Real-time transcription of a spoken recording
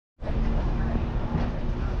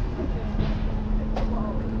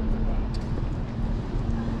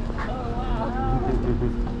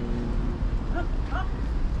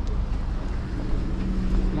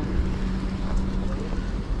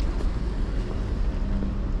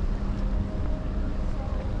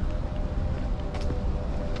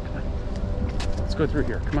Let's go through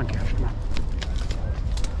here. Come on, Cash. Come on.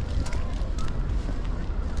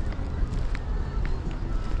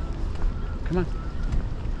 Come on.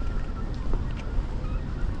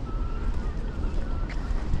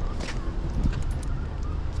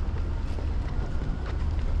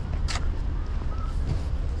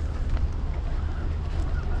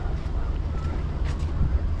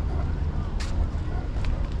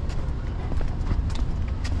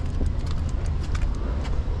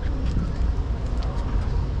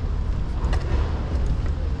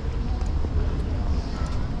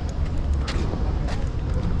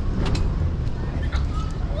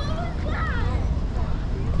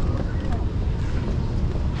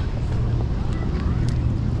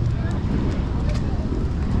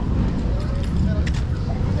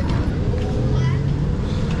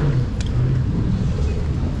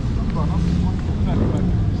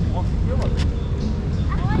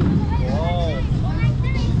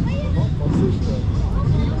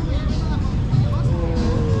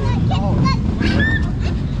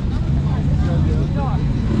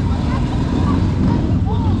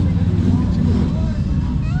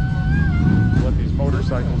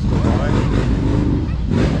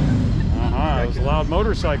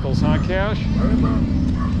 Motorcycles, huh, Cash?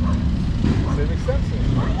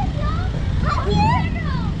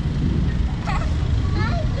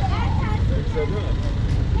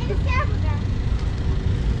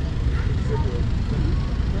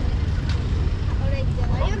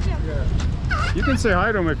 You can say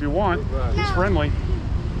hi to him if you want. He's friendly.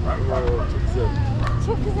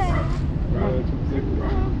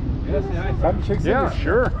 Yeah,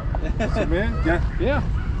 sure. Yeah.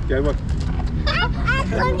 Gel bak.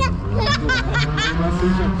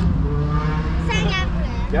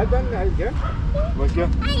 Gel benimle, gel. Bak gel.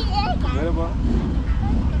 Merhaba.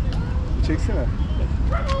 Çeksene.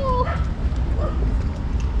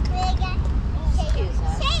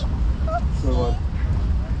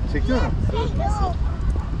 Çekti mi?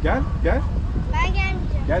 Gel, gel. Ben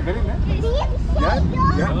gelmeyeceğim. Gel benimle. Gel,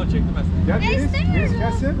 gel. Tamam çektim ben. Gel Deniz, Deniz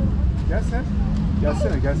gel sen. Gel sen.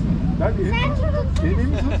 Gelsene, gelsene. Ver bir elini tut.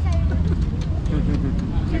 Elini tut.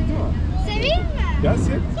 Çekti mi? Seveyim mi? Gel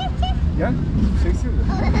sen. Gel. Çeksene.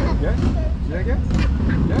 Gel. Gel, gel.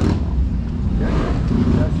 Gel. Gel.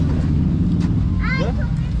 Gel.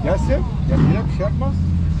 Gel sen. Gel, yine bir şey yapmaz.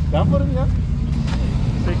 Ben varım ya.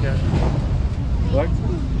 Peki. Bak.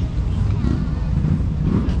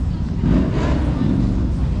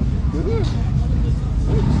 Görüyor musun?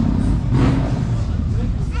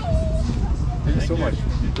 Thank you so much.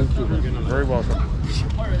 Thank you. Very welcome.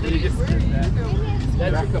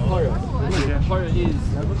 That's the Kapara. The Kapara is.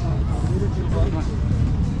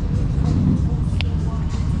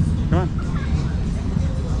 Come on.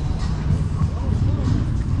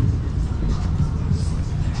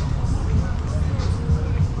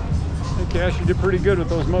 Hey, Cash, you did pretty good with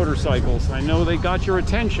those motorcycles. I know they got your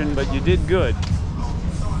attention, but you did good.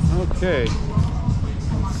 Okay.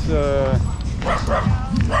 Let's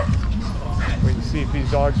wait and see if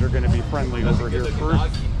these dogs are going to be friendly over here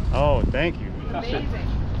first. Oh, thank you. Amazing.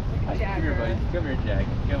 Come here, buddy. Come here, Jack.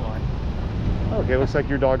 Come on. Okay, looks like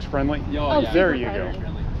your dog's friendly. Oh, yeah. There you go.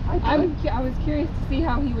 I was curious to see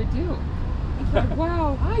how he would do. He's like,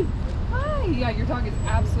 wow, hi. Yeah, your dog is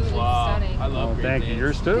absolutely stunning. I love Great Thank you. Danes.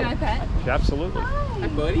 Yours too. Can I pet? Absolutely. Hi,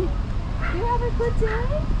 buddy. You have a good day?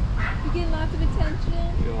 You getting lots of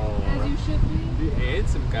attention? As you should be? You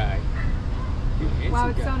handsome guy. You handsome Wow,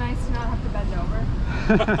 it's guy. so nice to not have to bend over.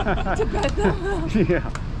 To pet them. Yeah.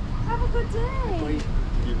 Have a good day.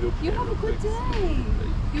 You have a good day.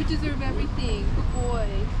 You deserve everything. Good boy.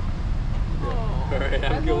 Oh, All right,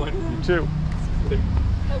 have a good one. You too.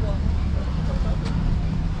 I will.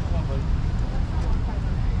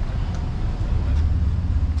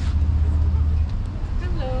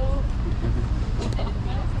 Hello.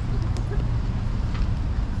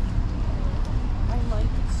 I like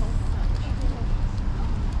it so much.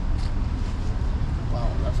 Wow,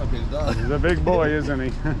 that's a big dog. He's a big boy, isn't he?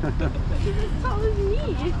 He's as tall as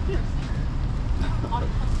me.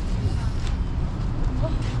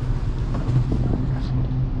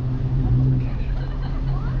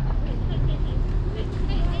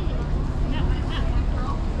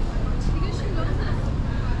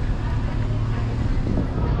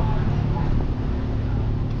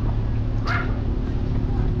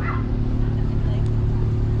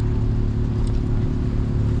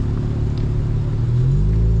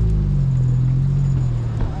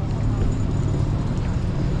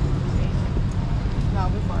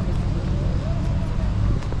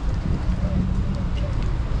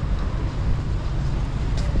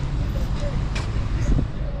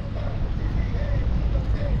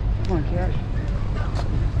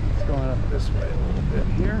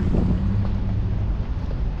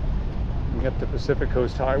 Pacific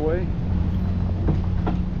Coast Highway.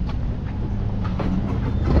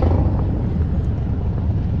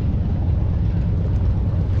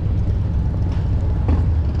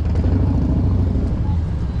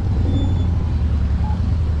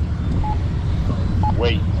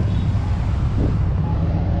 Wait.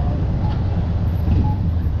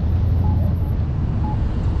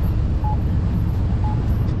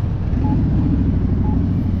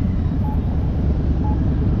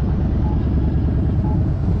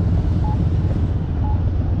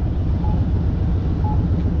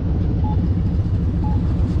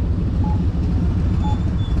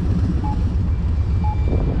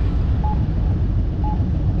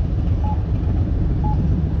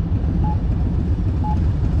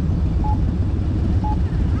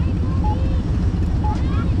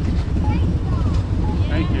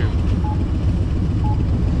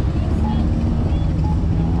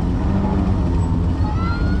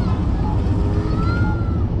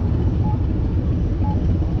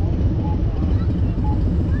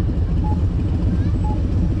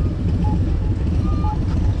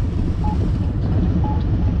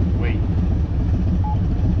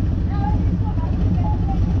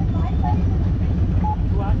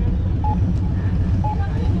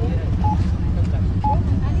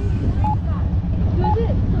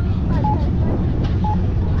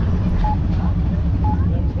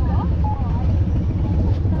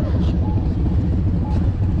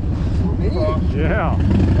 Yeah.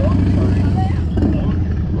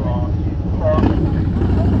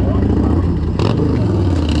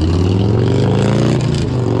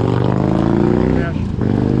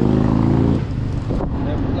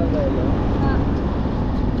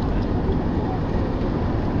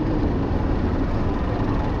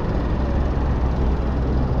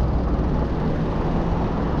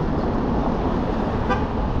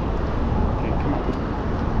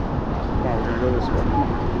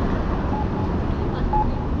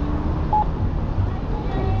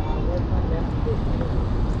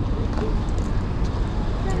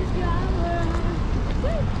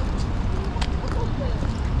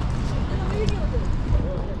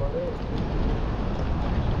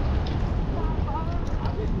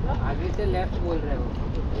 आगे से left बोल रहे हो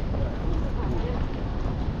तो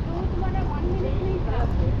तुम्हारा 1 minute नहीं था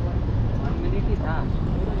 1 minute ही था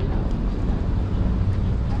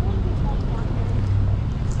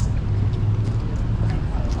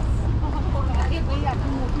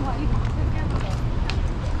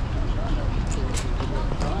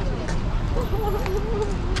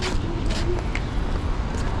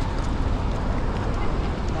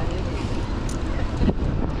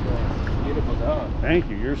Beautiful dog. Thank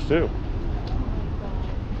you. Yours too.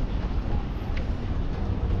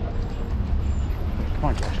 Come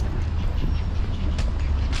on, Josh.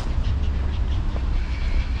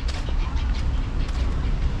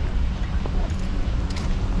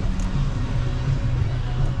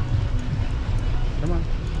 Come on.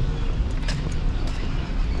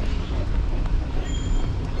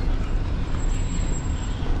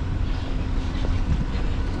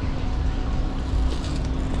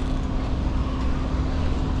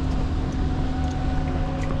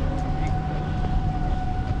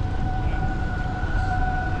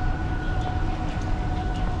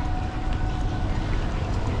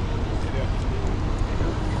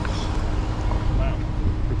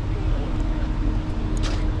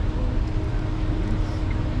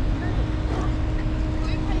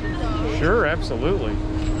 Sure, absolutely.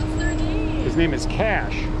 What's their name? His name is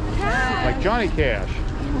Cash, like Johnny Cash.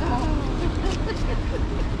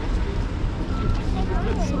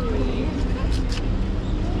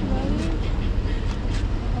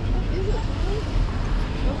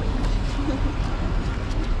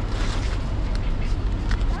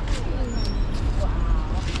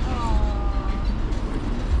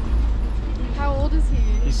 How old is he?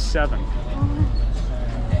 He's 7. How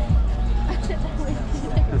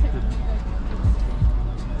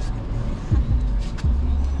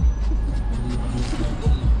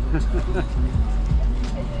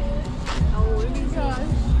old is he?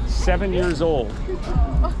 7 years old.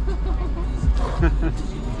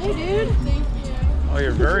 Hey, dude. Thank you. Oh,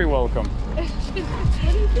 you're very welcome.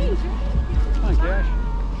 What do you think? Come on, Cash.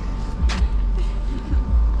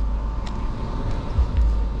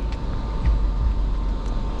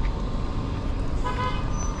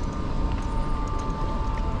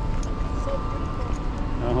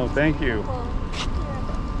 Oh, thank you.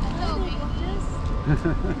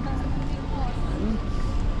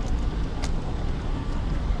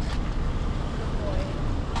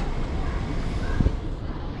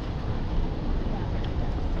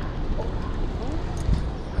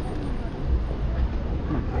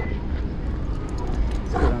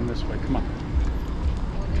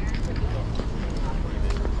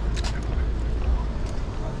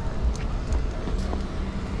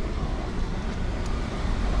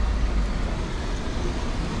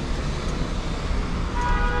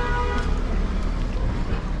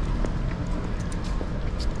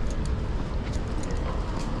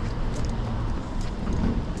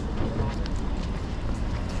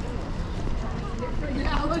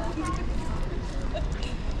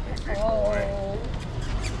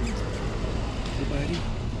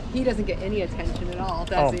 He doesn't get any attention at all,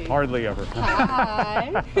 does he? Hardly ever.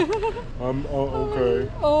 Hi.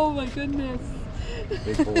 okay. Oh my goodness.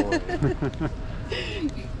 Big boy.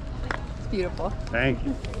 It's beautiful. Thank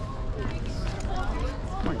you.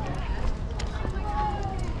 Oh my god.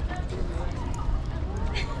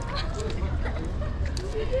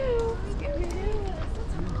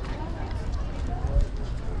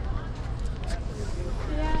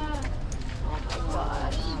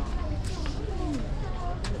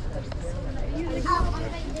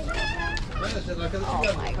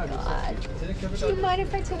 Do you mind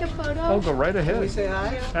if I take a photo? Oh, go right ahead. Can we say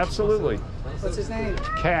hi? Absolutely. What's his name?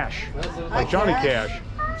 Cash. Hi, Like Johnny Cash.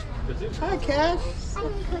 Cash. Hi, Cash.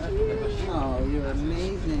 Oh, you're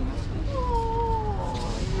amazing.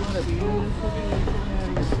 What a beautiful,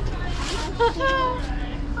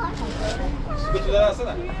 beautiful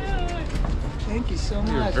animal. Thank you so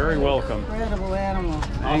much. You're very welcome. Incredible animal.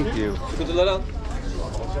 Thank you.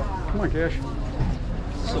 Come on, Cash.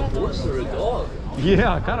 It's a horse or a dog?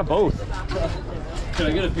 Yeah, kind of both. Can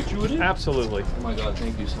I get a picture with it? Absolutely. Oh my god,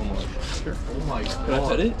 thank you so much. Sure. Oh my god. Can I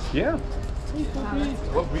pet it? Yeah.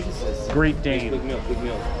 What breed is this? Great Dane. Pick me up, pick me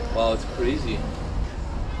up. Wow, it's crazy.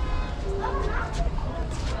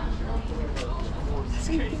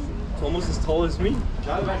 It's almost as tall as me.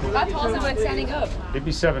 How tall is it when standing up? It'd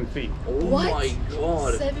be 7 feet. Oh What? my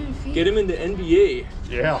god. 7 feet? Get him in the NBA.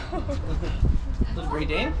 Yeah. Little Great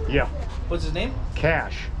Dane? Yeah. What's his name?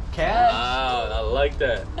 Cash. Cash. Wow, I like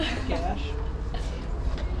that. Cash.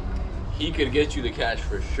 He could get you the cash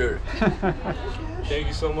for sure. Thank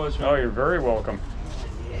you so much, man. Oh, you're very welcome.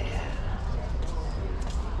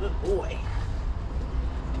 Good boy.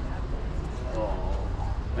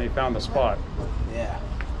 Now you found the spot. Yeah.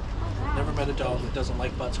 Never met a dog that doesn't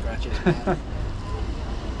like butt scratches, man.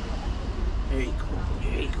 There you go.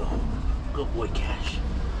 There you go. Good boy, Cash.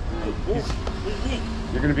 Good boy. What do you think?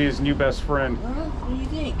 You're going to be his new best friend. Huh? What do you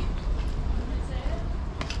think?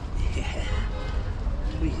 Yeah.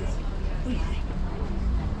 What do you think? What do you think?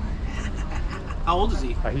 How old is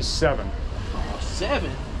he? He's 7. Oh,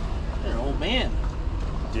 7? You're an old man.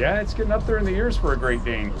 Yeah, it's getting up there in the years for a Great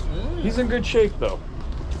Dane. He's in good shape, though.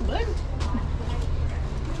 What?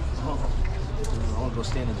 Oh, I want to go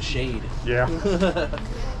stand in the shade. Yeah.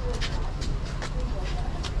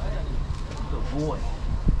 Good boy.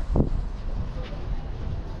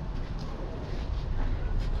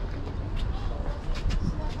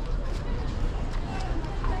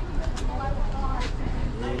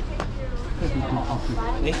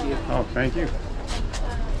 Thank you. Oh, thank you.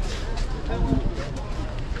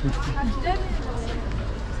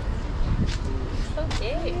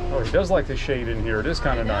 Okay. Oh, he does like the shade in here. It is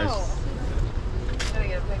kind of nice. Can I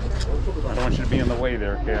get a picture? I don't want you to be in the way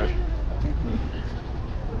there, Cash.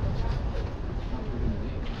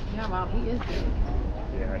 Yeah, wow, he is big.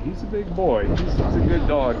 Yeah, he's a big boy. He's a good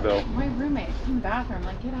dog, though. My roommate in the bathroom,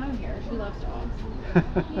 like, get out of here. She loves dogs.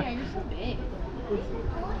 Yeah, you're so big.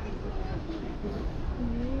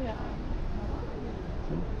 Yeah.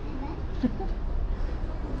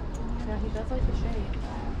 Yeah, he does like the shade.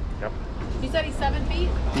 Yep. You said he's 7 feet?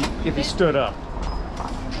 If he stood up. I'll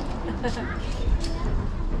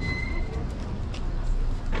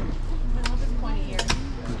just point it here.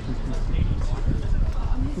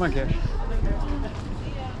 Come on, Cash.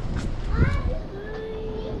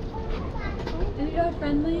 Is he dog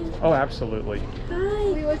friendly? Oh, absolutely.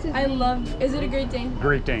 Hi. Wait, what's his name? I love. Is it a Great Dane?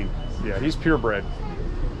 Great Dane. Yeah, he's purebred.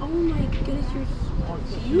 Oh my goodness, you're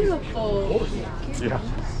beautiful. Yeah.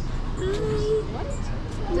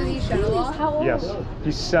 Does he show off? How old? Yes.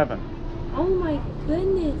 He's 7. Oh my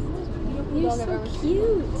goodness. You're so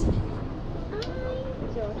cute.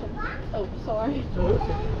 Oh, sorry.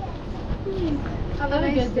 Have a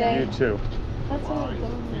good day. You too. That's so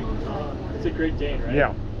adorable. It's a Great Dane, right?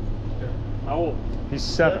 Yeah. How old? He's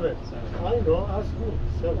 7. I know, ask me.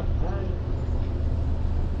 7.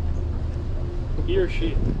 He or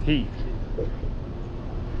she? He.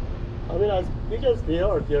 I mean, as big as they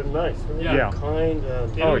are, they're nice. I mean, Yeah. they're kind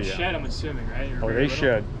and... They Oh, don't yeah. shed, I'm assuming, right? Or Oh, very they little?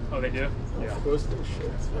 shed. Oh, they do? Yeah. Of course they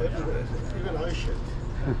shed. Everywhere. Even I shed.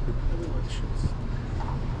 Everybody sheds.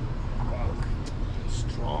 Wow.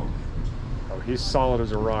 Strong. Oh, he's solid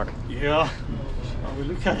as a rock. Yeah. I mean,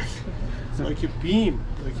 look at it. It's like a beam,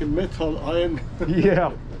 like a metal iron.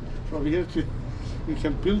 Yeah. From here to... You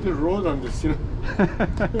can build a road on this, you know. Look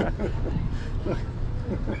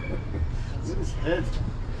at his head.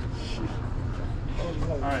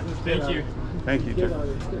 All right, thank you. Thank you, too.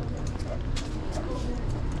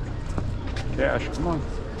 Cash, come on.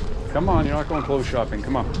 Come on, you're not going clothes shopping.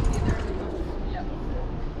 Come on.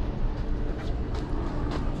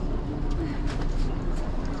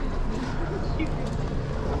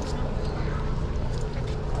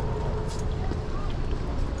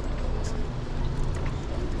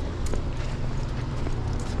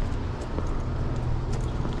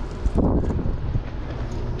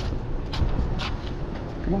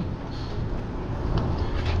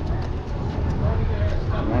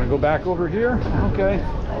 Want to go back over here? Okay.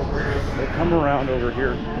 They come around over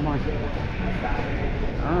here. Come on.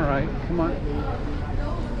 All right, come on.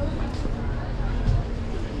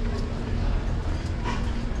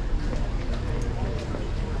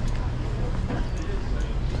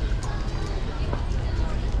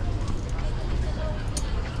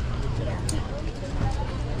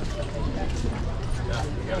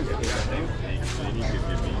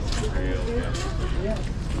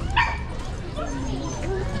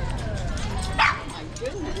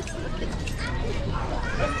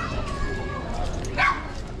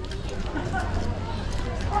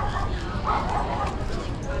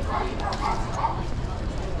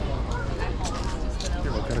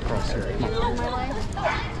 Here, we'll cut across here. Come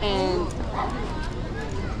on. And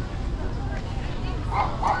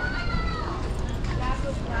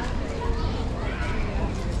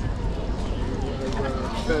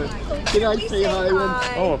Can I say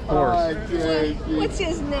hi? Oh, of course. what's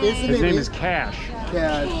his name? His name is Cash.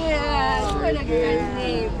 Cat. Yeah, what a good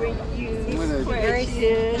name for you. What a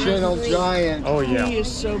Precious. gentle giant. Oh, yeah.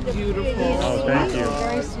 is so beautiful. Oh, thank you.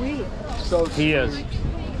 Very sweet. So He is.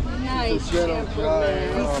 Nice. gentle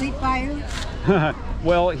giant. We sleep by him?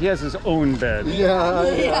 Well, he has his own bed.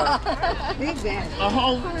 Yeah. Big bed. A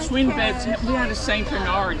whole twin beds. We had a Saint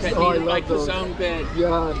Bernard that Oh, I needed love like his those. own bed.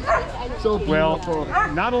 Yeah. So Well, beautiful.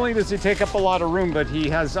 not only does he take up a lot of room, but he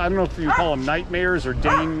has, I don't know if you call them nightmares or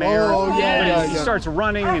Dane mares. Oh, but yeah, he yeah. starts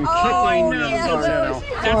running and Oh, kicking. yeah, And, you know.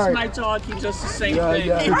 That's Sorry. my dog. He does the same Yeah, thing.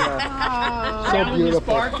 yeah, yeah. So Now he's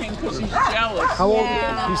beautiful. barking because he's jealous. How old?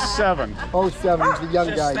 He's 7. Oh, 7. He's a young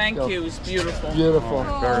Just guy. thank still. you. It's beautiful. Beautiful.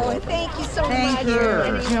 Very Oh, well. thank you so much. you. for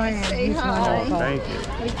letting us say hi. Oh, thank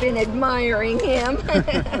you. We've been admiring him.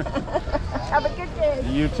 Have a good day.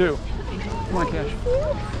 You too. Come on, Cash.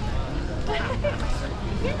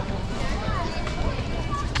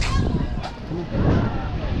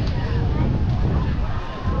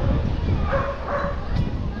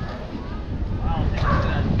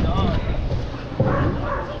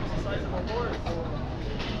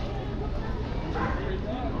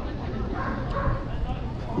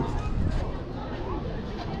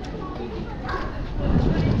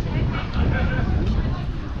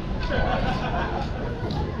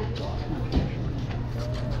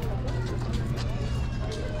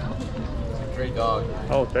 Great dog.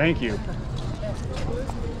 Oh, thank you.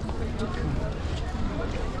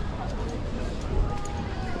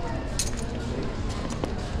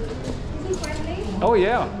 Oh,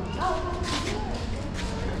 yeah.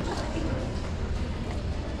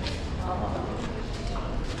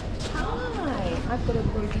 Hi, I've got a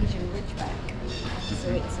Rhodesian Ridgeback. So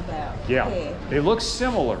it's about Yeah. here. They look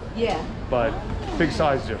similar, Yeah. but big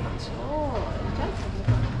size difference. Oh, yeah.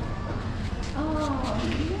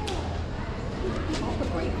 That's a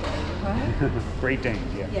great day, right? Great Dane,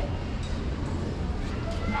 yeah. Yeah.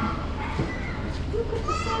 Look at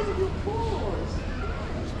the size of your paws.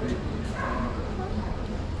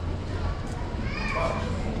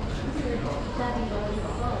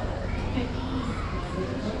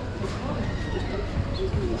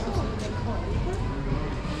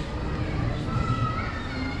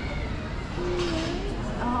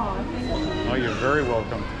 Oh, you're very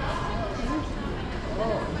welcome.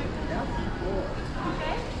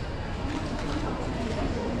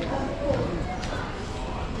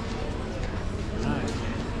 Nice.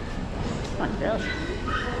 Come on, Cash.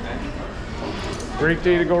 Great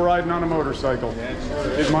day to go riding on a motorcycle. Yeah, it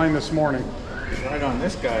sure Did mine this morning. Right on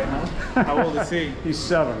this guy, huh? How old is he? He's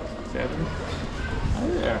 7. 7?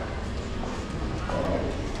 Oh, yeah.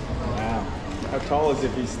 Wow. How tall is it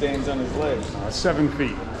if he stands on his legs? 7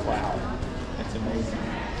 feet. Wow. That's amazing.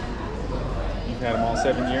 You've had him all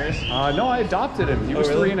 7 years? No, I adopted him. He was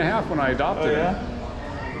really? 3.5 when I adopted Oh, yeah? him.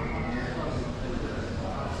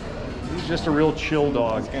 He's just a real chill I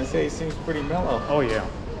dog. was going to say, he seems pretty mellow. Oh, yeah.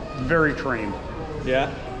 Very trained. Yeah?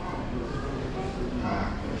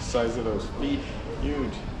 The size of those feet,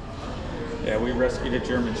 huge. Yeah, we rescued a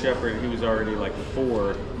German Shepherd. He was already like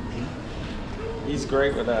 4. He's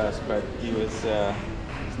great with us, but he's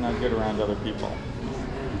not good around other people.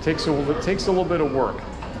 It takes a little bit of work,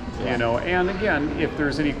 Yeah. you know. And again, if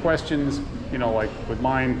there's any questions, you know, like with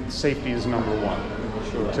mine, safety is number 1.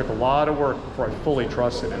 Sure. It took a lot of work before I fully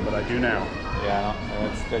trusted him, but I do now. Yeah,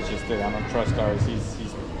 that's just it. I don't trust ours.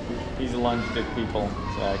 He's lunged at people,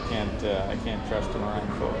 so I can't trust him around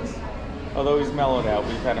folks. Although he's mellowed out.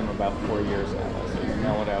 We've had him about 4 years now, so he's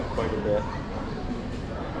mellowed out quite a bit.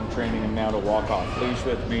 I'm training him now to walk off leash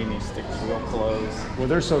with me, and he sticks real close. Well,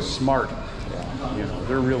 they're so smart. Yeah, You know,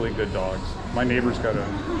 they're really good dogs. My neighbor's got a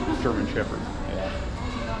German Shepherd. yeah.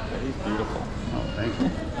 But he's beautiful. Oh, thank you.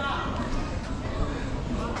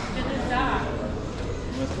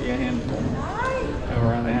 be a handful.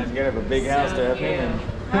 Around the house, you gotta have a big house to have him.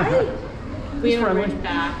 We have a friendly.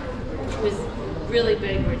 ridgeback. It was really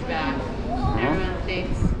big ridgeback. Everyone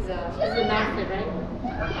thinks it's a mastiff, right?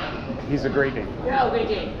 He's a Great Dane. Oh, Great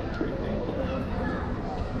Dane.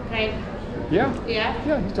 Right? Yeah. Yeah?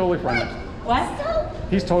 Yeah, he's totally friendly. What?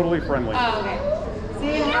 He's totally friendly. Oh, okay.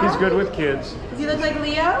 See, He's good with kids. does he look like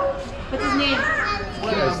Leo? What's his name?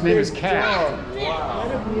 Yeah, his name is Cat.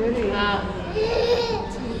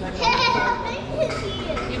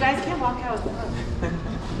 You guys can't walk out with him.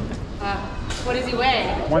 What does he weigh?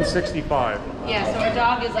 165. Yeah, so our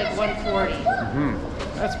dog is like 140.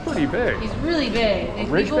 That's pretty big. He's really big. Like,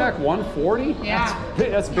 Ridgeback 140? Yeah.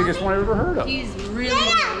 That's the biggest one I've ever heard of. He's really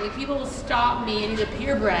big. Like, people will stop me and he's a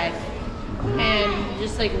purebred and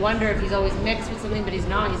just like wonder if he's always mixed with something, but he's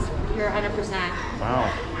not. He's pure 100%.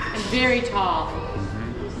 Wow. And very tall.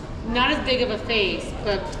 Not as big of a face,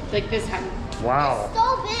 but like this height. Wow.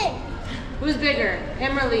 So big. Who's bigger,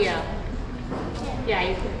 him or Leo? Yeah,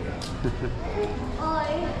 he's big.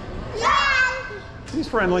 He's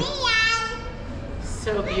friendly.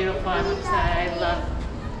 So beautiful. I'm upset. I love.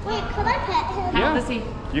 Wait, could I pet him? How old is he?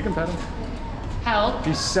 You can pet him. How old?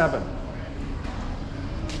 He's 7.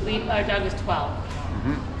 Our dog is 12.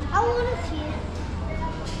 How old is he?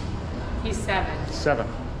 He's 7. 7.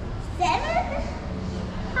 7?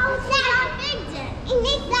 How is he not big then? He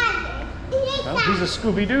needs that. He needs Well, he's a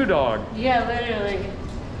Scooby-Doo dog. Yeah, literally.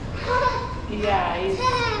 Yeah, His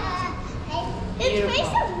face beautiful. is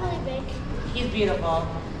really big. he's beautiful.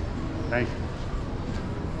 Thank you.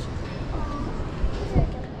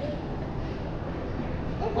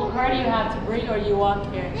 What car do you have to bring or you walk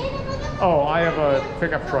here? Oh, I have a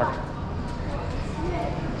pickup truck.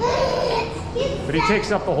 But he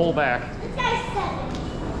takes up the whole back. This guy's 7.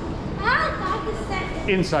 Ah, dog is 7.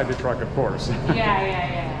 Inside the truck, of course.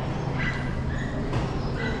 Yeah.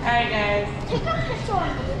 Alright guys. Take a picture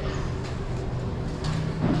of me.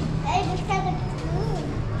 Hey, this guy's a cool.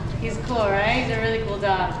 He's cool, right? He's a really cool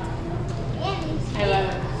dog. Yeah, he's I love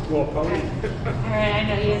him. Well, pony. Alright, I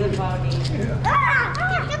know he is a pony. Ah,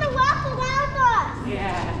 he's gonna walk around us.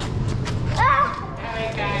 Yeah. Ah,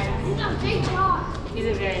 Alright guys. he's a big dog. He's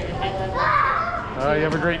a very I love him. Ah. You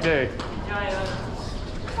have a great day. Enjoy him.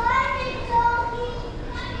 Bye, big doggy.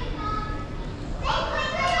 Hey,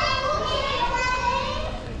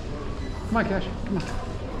 Come on, Cash. Come on.